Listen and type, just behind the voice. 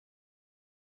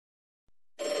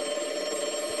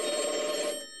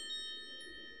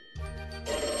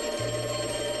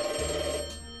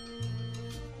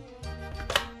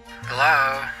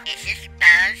Is this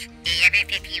Buzz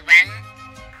 1151?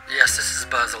 Yes, this is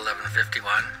Buzz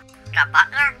 1151. The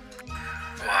butler?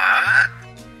 What?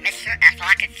 Mr.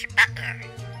 Afflockett's butler.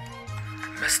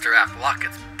 Mr.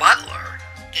 Afflockett's butler?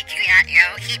 Did you not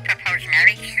know he proposed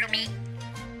marriage to me?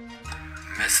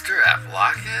 Mr.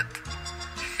 Afflockett?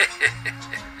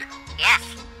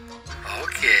 Yes.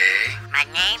 Okay. My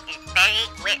name is Betty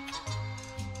Witt.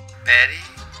 Betty?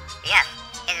 Yes.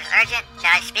 It is urgent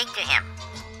that I speak to him.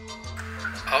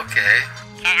 Okay.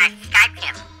 Can I Skype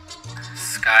him?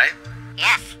 Skype?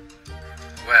 Yes.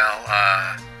 Well,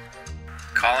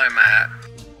 call him at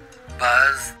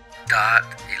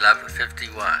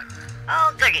buzz.1151.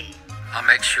 Oh, goody. I'll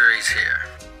make sure he's here.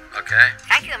 Okay?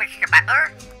 Thank you, Mr.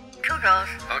 Butler. Kudos.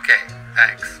 Okay,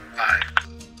 thanks. Bye.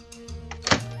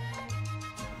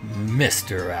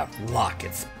 Mr.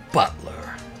 Afflockett's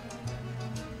butler.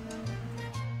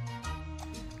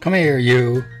 Come here,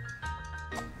 you.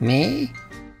 Me?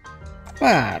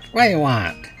 What? What do you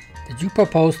want? Did you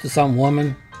propose to some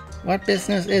woman? What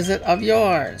business is it of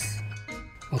yours?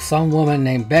 Well, some woman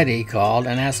named Betty called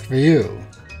and asked for you.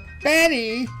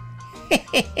 Betty?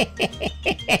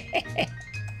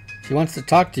 She wants to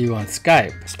talk to you on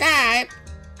Skype. Skype?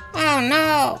 Oh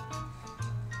no!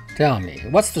 Tell me,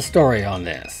 what's the story on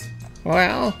this?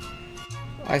 Well,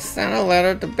 I sent a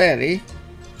letter to Betty,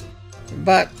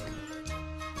 but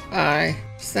I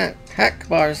sent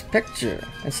Heckbar's picture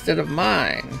instead of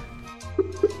mine.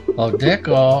 Oh,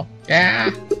 Dickel.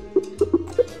 Yeah?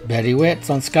 Betty Witt's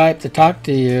on Skype to talk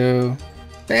to you.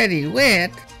 Betty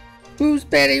Witt? Who's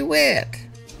Betty Witt?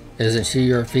 Isn't she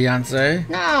your fiancée?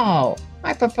 No,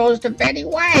 I proposed to Betty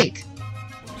White.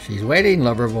 She's waiting,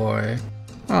 lover boy.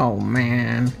 Oh,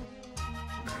 man.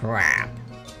 Crap.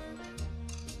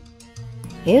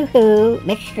 Yoo-hoo,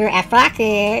 Mr.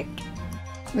 Afflockett.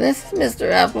 This is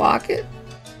Mr. Afflockett.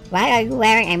 Why are you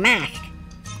wearing a mask?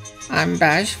 I'm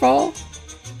bashful.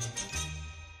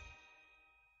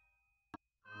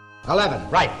 11,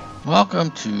 right.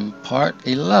 Welcome to part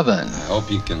 11. I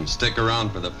hope you can stick around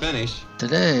for the finish.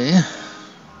 Today,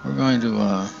 we're going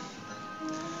to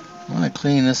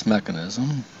clean this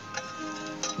mechanism.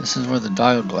 This is where the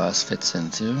dial glass fits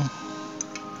into.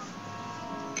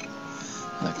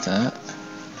 Like that.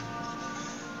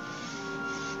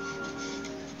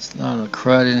 There's a lot of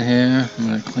crud in here. I'm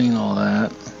going to clean all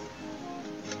that.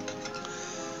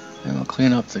 And we'll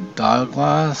clean up the dial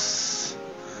glass.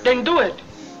 Then do it.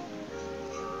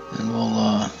 And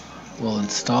we'll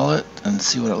install it and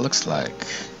see what it looks like.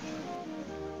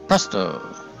 Presto!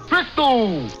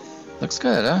 Presto! Looks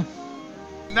good, huh?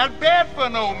 Not bad for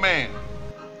an old man.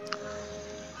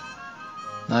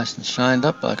 Nice and shined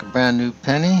up like a brand new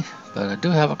penny, but I do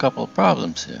have a couple of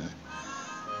problems here.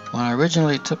 When I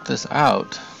originally took this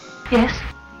out, Yes?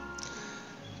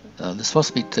 there's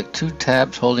supposed to be two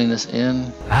tabs holding this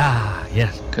in. Ah,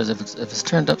 yes. Because if it's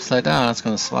turned upside down, it's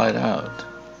going to slide out.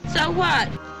 So what?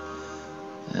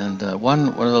 And one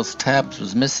of those tabs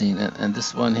was missing, and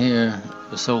this one here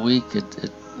was so weak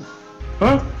it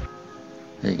Huh?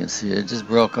 you can see it just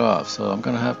broke off. So I'm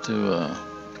going to have to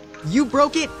You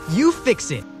broke it, you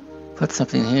fix it. put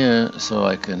something here so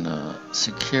I can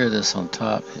secure this on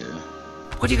top here.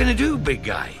 What are you gonna do, big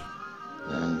guy?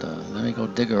 And let me go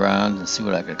dig around and see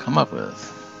what I can come up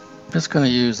with. I'm just going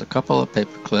to use a couple of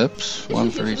paper clips,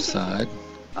 one for each side.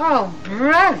 Oh,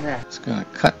 brother. Just going to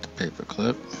cut the paper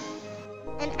clip.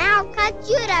 And I'll cut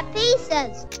you to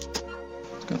pieces. Just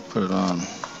going to put it on.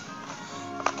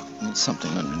 Need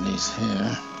something underneath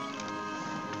here.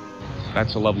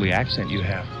 That's a lovely accent you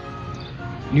have.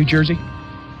 New Jersey?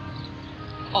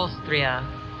 Austria.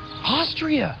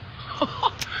 Austria?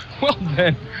 Well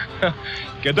then,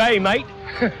 good day, mate.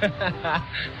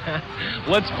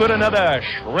 Let's put another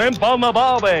shrimp on the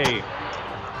barbie.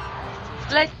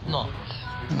 Let's not.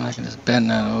 And I can just bend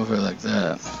that over like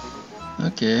that.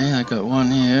 Okay, I got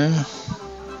one here.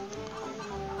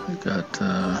 I got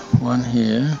one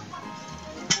here.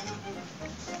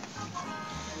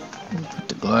 Put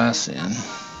the glass in.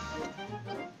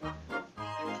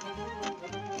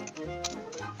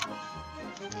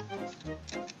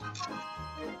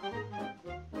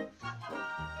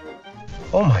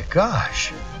 Oh my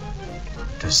gosh.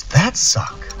 Does that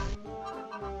suck?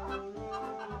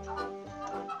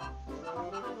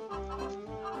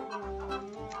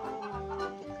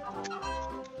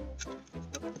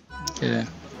 Okay.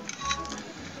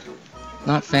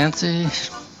 Not fancy.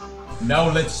 Now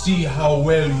let's see how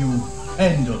well you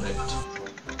handle it.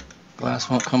 Glass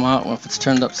won't come out if it's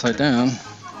turned upside down.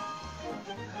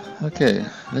 Okay,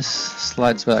 this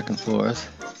slides back and forth.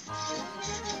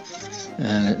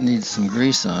 And it needs some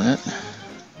grease on it.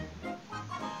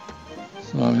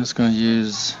 So So I'm just going to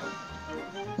use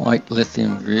white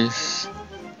lithium grease.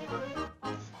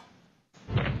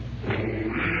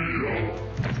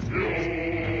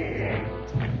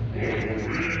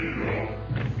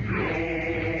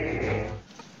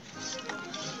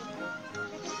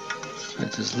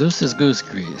 It's as loose as goose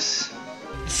grease.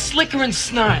 Slicker and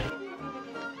snot.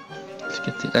 Let's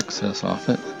get the excess off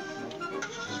it.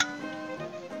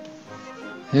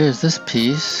 Here's this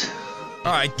piece.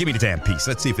 Alright, give me the damn piece.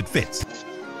 Let's see if it fits.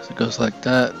 So it goes like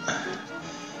that.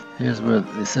 Here's where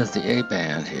it says the A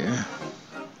band here.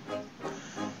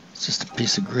 It's just a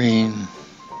piece of green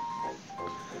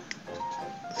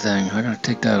thing. I'm gonna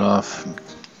take that off.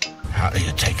 How do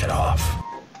you take it off?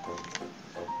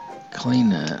 Clean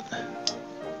that.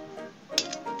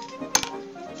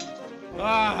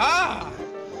 Aha!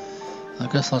 I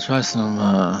guess I'll try some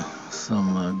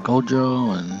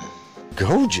Gojo and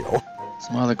Gojo?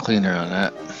 some other cleaner on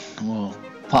that. And we'll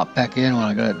pop back in when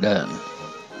I got it done.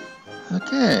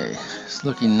 Okay, it's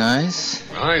looking nice.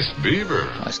 Nice beaver.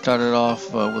 I started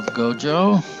off with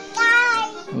Gojo.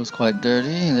 It was quite dirty,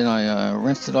 and then I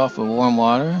rinsed it off with warm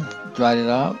water, dried it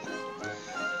out,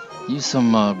 used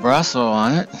some Brasso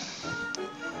on it,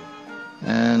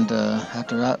 and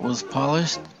after that was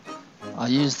polished, I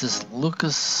used this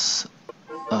Lucas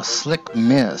Slick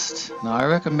Mist. Now I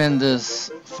recommend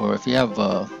this for if you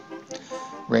have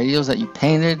radios that you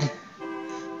painted,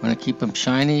 want to keep them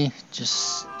shiny,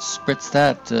 just spritz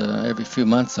that every few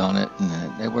months on it,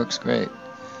 and it works great.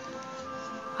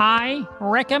 I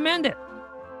recommend it.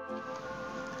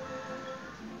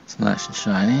 It's nice and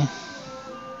shiny.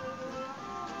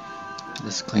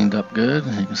 This cleaned up good.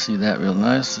 You can see that real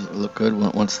nice. It'll look good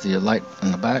once the light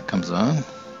in the back comes on.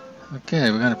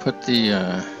 Okay, we're going to put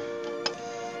the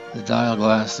dial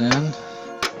glass in.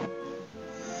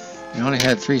 We only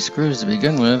had 3 screws to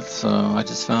begin with, so I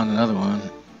just found another one.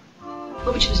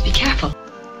 But we just be careful.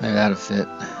 Maybe that'll fit.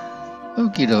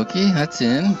 Okie dokie, that's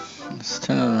in. Let's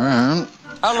turn it around.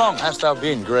 How long hast thou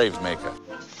been gravemaker?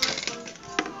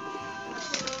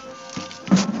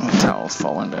 The towel's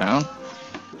falling down.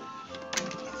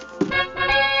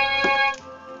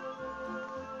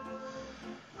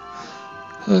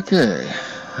 Okay,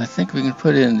 I think we can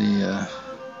put in the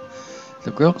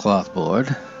grill cloth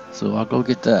board, so I'll go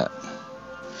get that.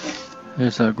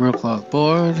 Here's our grill cloth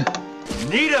board.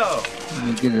 Neato! Let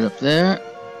me get it up there,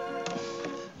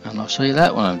 and I'll show you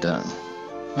that when I'm done.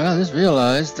 Well, I just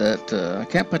realized that I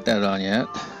can't put that on yet.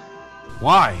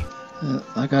 Why?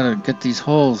 I gotta get these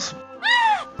holes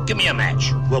Give me a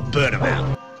match. We'll burn them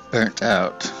out. burnt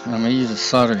out. I'm gonna use a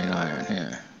soldering iron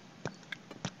here.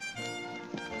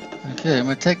 Okay, I'm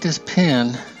gonna take this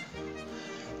pin.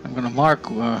 I'm gonna mark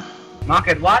Mark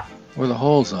it what? where the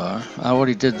holes are. I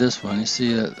already did this one. You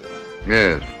see that?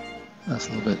 Yes. That's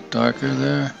a little bit darker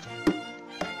there.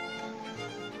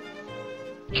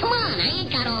 Come on, I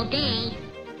ain't got all day.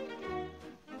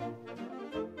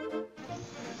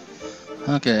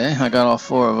 Okay, I got all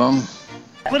 4 of them.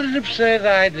 What an absurd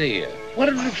idea. What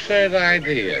an absurd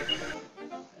idea.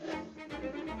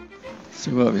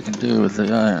 See what we can do with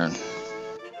the iron.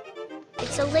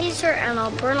 It's a laser and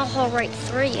I'll burn a hole right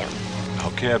through you.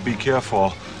 Okay, be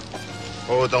careful.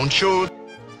 Oh, don't shoot.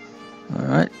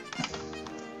 Alright.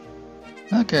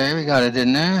 Okay, we got it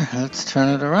in there. Let's turn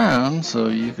it around so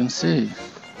you can see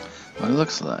what it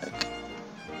looks like.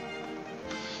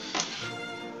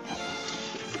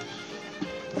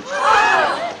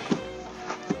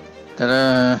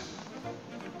 Ta-da!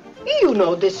 You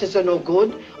know this is no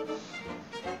good.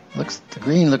 The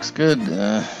green looks good.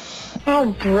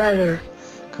 Oh, brother.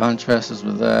 Contrasts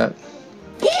with that.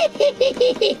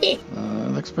 It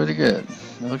looks pretty good.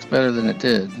 It looks better than it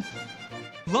did.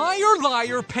 Liar,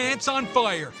 liar, pants on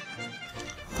fire.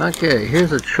 Okay,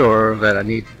 here's a chore that I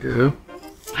need to do.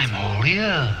 I'm all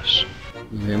ears.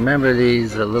 Remember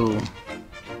these little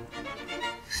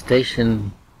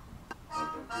station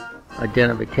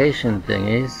identification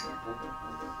thingies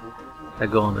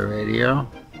that go on the radio?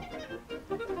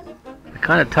 I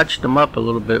kind of touched them up a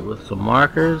little bit with some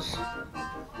markers,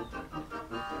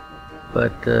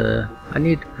 but I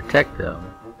need to protect them.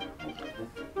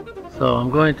 So I'm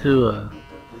going to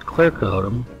clear coat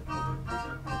them,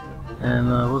 and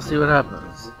we'll see what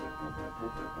happens.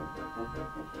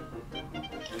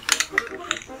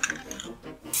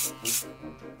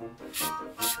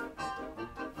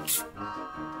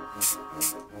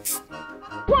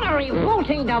 What a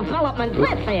revolting development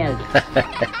this is!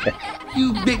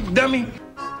 You big dummy!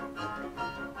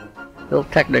 Little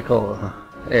technical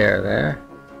error there.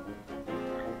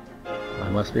 I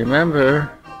must remember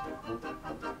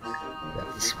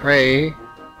that the spray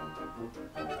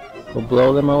will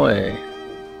blow them away.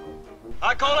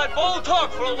 I call that bold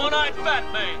talk for a one-eyed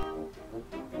fat man.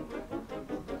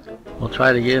 We'll try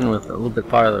it again with a little bit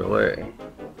farther away.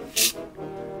 It's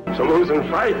a losing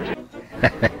fight.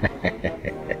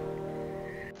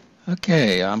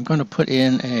 Okay, I'm going to put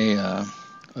in a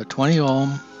 20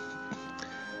 ohm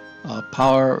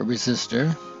power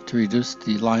resistor to reduce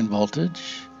the line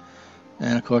voltage,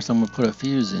 and of course I'm going to put a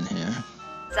fuse in here.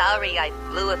 Sorry, I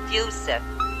blew a fuse, sir.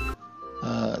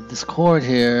 This cord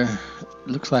here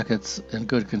looks like it's in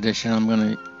good condition. I'm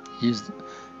going to use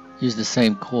the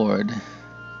same cord.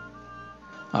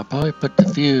 I'll probably put the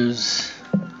fuse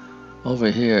over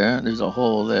here. There's a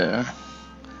hole there.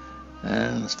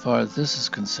 And as far as this is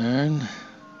concerned,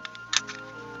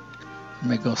 it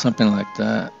may go something like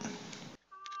that.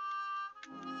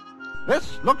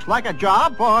 This looks like a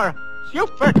job for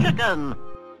Super Chicken.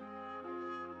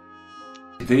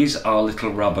 These are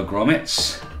little rubber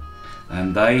grommets,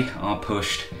 and they are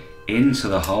pushed into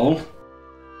the hole.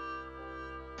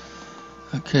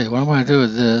 Okay, what I'm going to do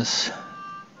with this,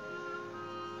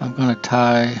 I'm going to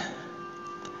tie,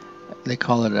 they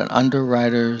call it an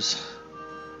underwriter's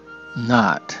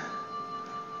knot.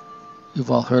 You've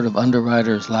all heard of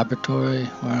Underwriter's Laboratory?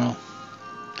 Well,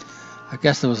 I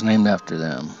guess it was named after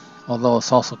them, although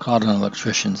it's also called an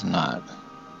electrician's knot.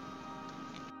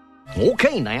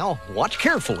 Okay, now, watch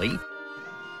carefully.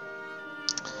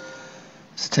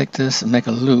 Let's take this and make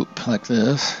a loop like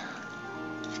this.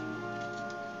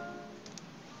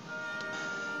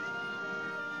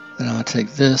 Then I'm going to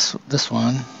take this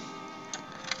one,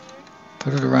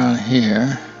 put it around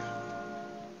here,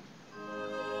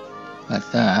 like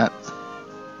that.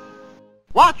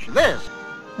 Watch this!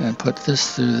 And put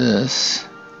this through this.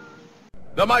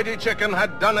 The mighty chicken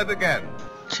had done it again.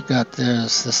 What you got there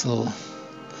is this little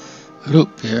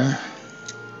loop here.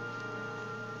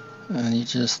 And you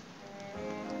just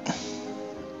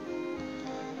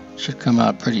should come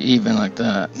out pretty even like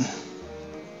that.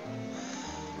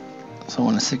 So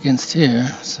when it's against here,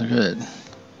 it's good.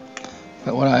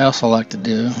 But what I also like to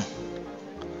do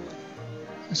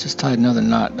is just tie another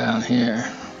knot down here.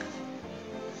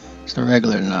 It's a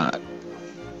regular knot.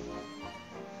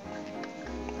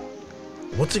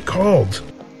 What's it called?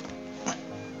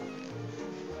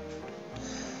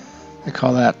 They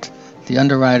call that the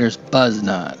Underwriter's Buzz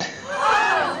Knot.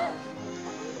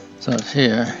 So it's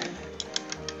here,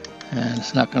 and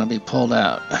it's not going to be pulled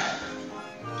out.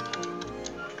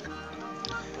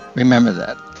 Remember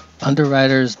that.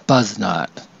 Underwriter's Buzz Knot.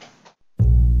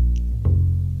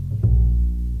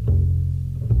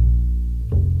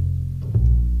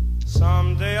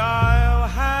 Someday I'll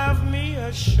have me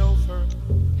a chauffeur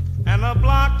and a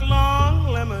block-long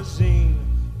limousine,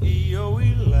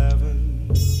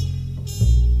 EO11,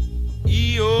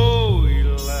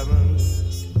 EO11.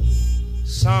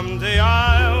 Someday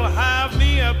I'll have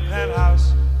me a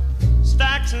penthouse,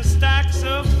 stacks and stacks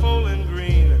of Bowling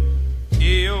Green,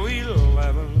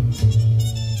 EO11,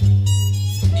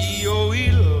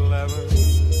 EO11.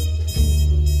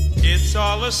 It's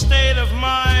all a state of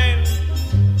mind,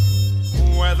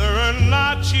 whether or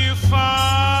not you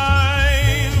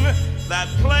find that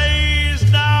place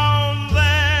down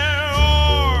there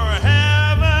or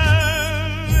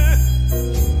heaven.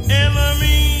 In the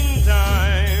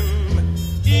meantime,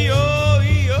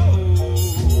 EO11,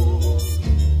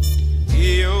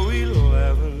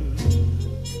 EO11,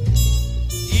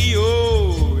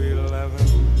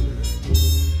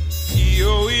 EO11,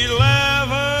 EO11.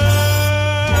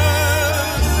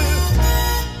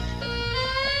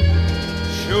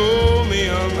 Show me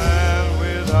a man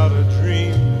without a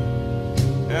dream,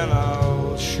 and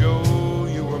I'll show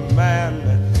you a man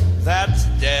that's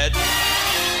dead,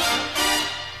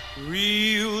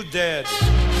 real dead.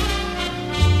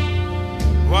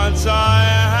 Once I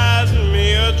had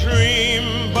me a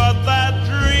dream, but that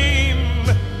dream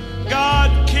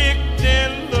got kicked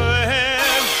in the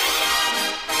head.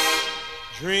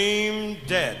 Dream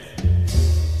dead.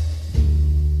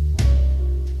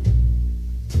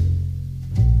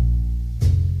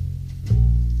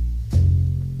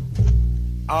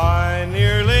 I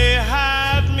nearly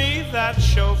had me that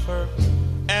chauffeur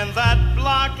and that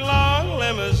block-long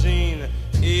limousine,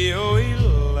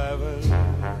 EO11,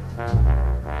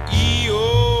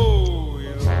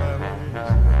 EO11.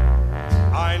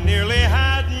 I nearly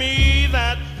had me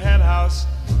that penthouse,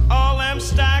 all them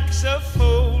stacks of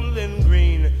Bowling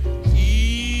Green,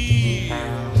 E11,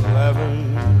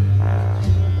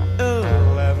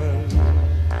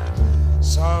 11.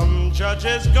 Some judge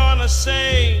is gonna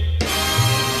say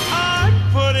I'm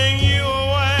putting you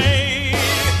away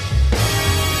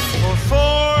for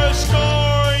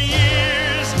 4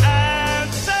 years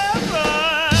and 7.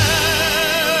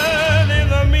 In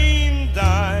the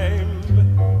meantime,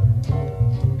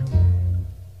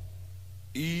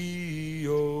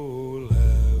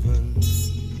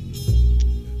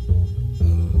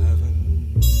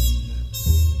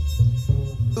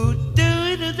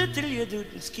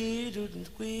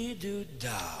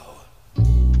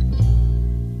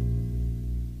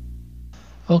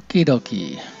 Okie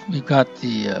dokie. We've got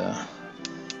the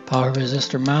power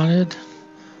resistor mounted,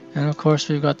 and of course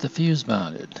we've got the fuse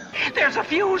mounted. There's a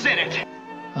fuse in it!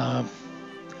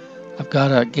 I've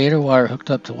got a gator wire hooked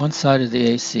up to one side of the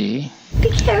AC. Be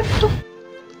careful.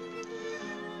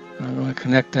 I'm going to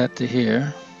connect that to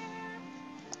here.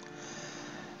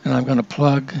 And I'm going to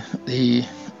plug the,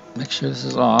 make sure this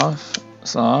is off.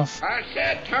 It's off. I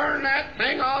said turn that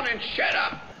thing on and shut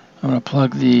up. I'm going to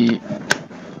plug the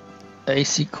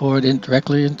AC cord in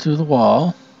directly into the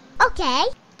wall. Okay.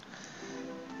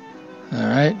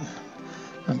 Alright.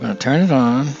 I'm going to turn it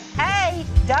on. Hey,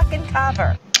 duck and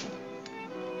cover.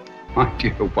 My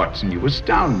dear Watson, you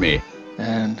astound me.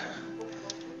 And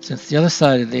since the other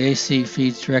side of the AC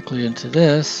feeds directly into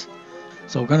this,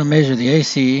 so we're going to measure the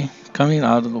AC coming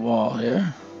out of the wall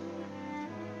here.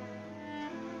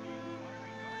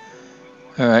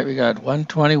 Alright, we got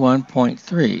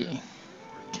 121.3.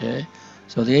 Okay,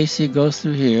 so the AC goes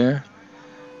through here,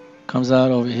 comes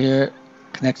out over here,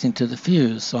 connecting to the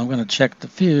fuse. So I'm going to check the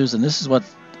fuse, and this is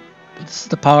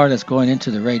the power that's going into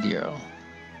the radio.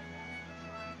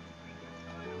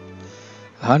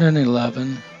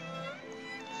 111,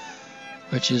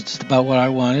 which is just about what I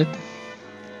wanted.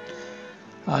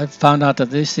 I've found out that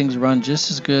these things run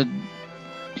just as good.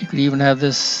 You could even have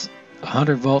this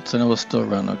 100 volts and it will still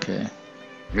run okay.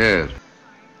 Yes.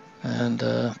 And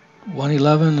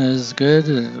 111 is good.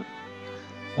 It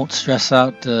won't stress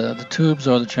out the tubes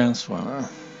or the transformer.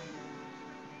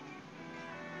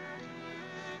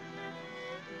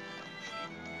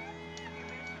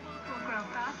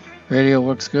 Radio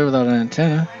works good without an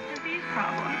antenna.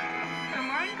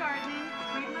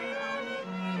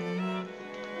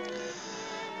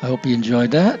 I hope you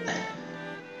enjoyed that.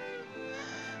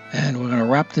 And we're going to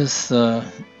wrap this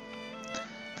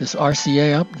this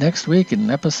RCA up next week in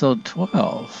episode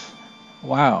 12.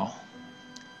 Wow.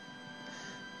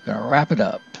 We're going to wrap it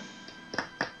up.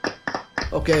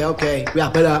 Okay,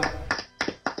 wrap it up.